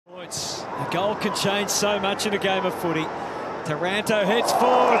A goal can change so much in a game of footy. Taranto heads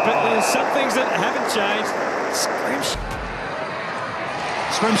forward, but there's some things that haven't changed.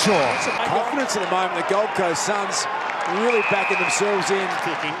 Scrimshaw. Confidence at the moment. The Gold Coast Suns really backing themselves in.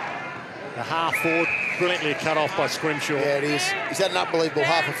 Kicking. The half forward, brilliantly cut off by Scrimshaw. Yeah, it is. He's had an unbelievable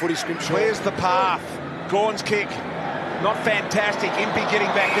half of footy, Scrimshaw. Clears the path. Gawn's kick. Not fantastic. Impey getting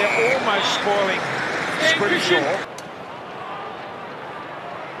back there, almost spoiling Scrimshaw.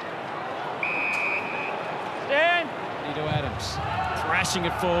 To Adams, thrashing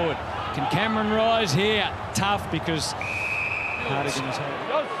it forward. Can Cameron rise here? Tough because Hardigan's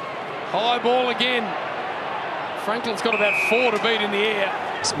high ball again. Franklin's got about 4 to beat in the air.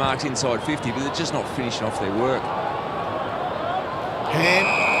 It's marked inside 50, but they're just not finishing off their work. Hand,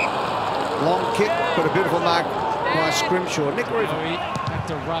 long kick, but a beautiful mark by Scrimshaw. Nick Reeve. Back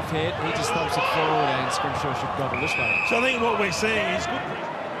to Roughhead. He just thumps it forward, and Scrimshaw should gobble this way. So I think what we're seeing is good.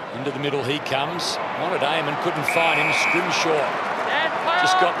 Into the middle he comes. Wanted aim and couldn't find him. Scrimshaw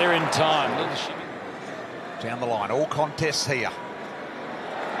just got there in time. Down the line, all contests here.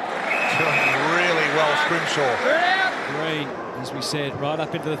 Doing really well, Scrimshaw. Green, as we said, right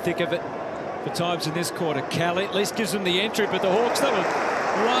up into the thick of it for times in this quarter. Kelly at least gives them the entry, but the Hawks, they were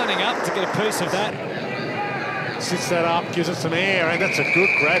lining up to get a piece of that. Sits that up, gives it some air, and that's a good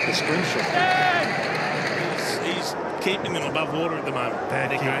grab for Scrimshaw. He's keeping them above water at the moment. Bad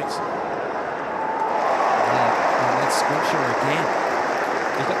kicks. And that's Scrimshaw again.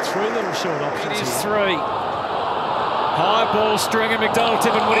 They've got 3 little short options. It is 3. High ball, Stringer, McDonald,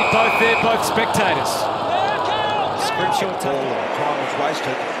 Tip and Woody both there, both spectators. Scrimshaw Ball, time was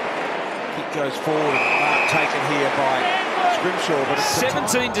wasted. Kick goes forward, mark taken here by Scrimshaw. But it's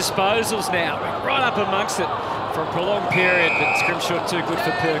 17 disposals now, right up amongst it for a prolonged period, but Scrimshaw too good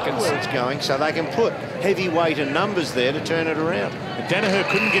for Perkins. Where it's going, so they can put heavyweight and numbers there to turn it around. But Danaher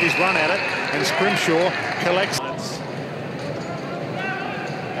couldn't get his run at it, and Scrimshaw collects.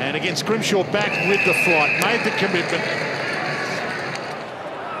 And again, Scrimshaw back with the flight, made the commitment.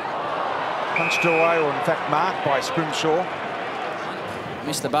 punched away, or in fact marked by Scrimshaw.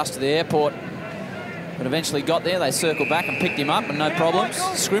 Missed the bus to the airport, but eventually got there. They circled back and picked him up, and no problems.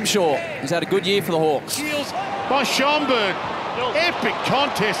 Scrimshaw, he's had a good year for the Hawks. By Schomburg. Epic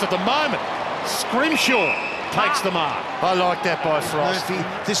contest at the moment. Scrimshaw takes the mark. I like that by Frost. Murphy,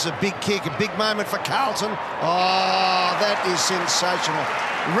 this is a big kick, a big moment for Carlton. Oh, that is sensational.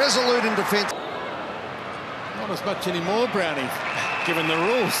 Resolute in defence. Not as much anymore, Brownie, given the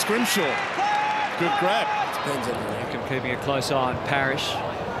rules. Scrimshaw, good grab. Depends on the keeping a close eye on Parrish.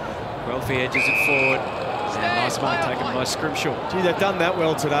 Guelphy edges it forward. And nice mark taken by Scrimshaw. Gee, they've done that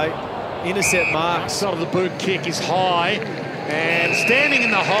well today. Intercept marks. Side of the boot kick is high. And standing in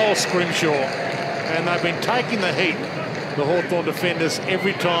the hole, Scrimshaw. And they've been taking the heat, the Hawthorn defenders,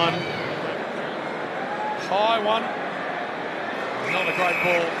 every time. High one. Not a great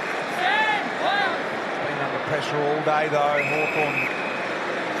ball. Been under pressure all day, though. Hawthorn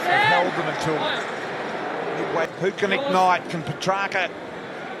have held them until midway. Who can ignite? Can Petrarca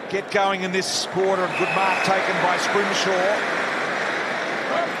get going in this quarter? A good mark taken by Scrimshaw.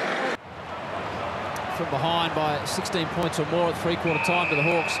 From behind by 16 points or more at three-quarter time to the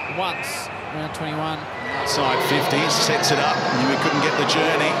Hawks once, round 21. Outside 50, sets it up, and we couldn't get the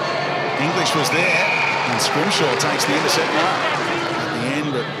journey. English was there, and Scrimshaw takes the intercept mark at the end,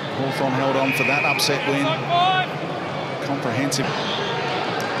 but Hawthorn held on for that upset win. Comprehensive.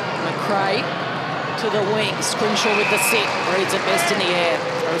 McRae to the wing, Scrimshaw with the sit, reads it best in the air.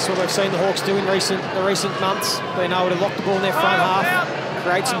 That's what we've seen the Hawks do in the recent months, being able to lock the ball in their front half,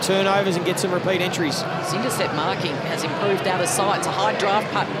 create some turnovers and get some repeat entries. His intercept marking has improved out of sight. It's a high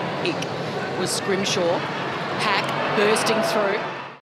draft putt pick was Scrimshaw. Hack bursting through.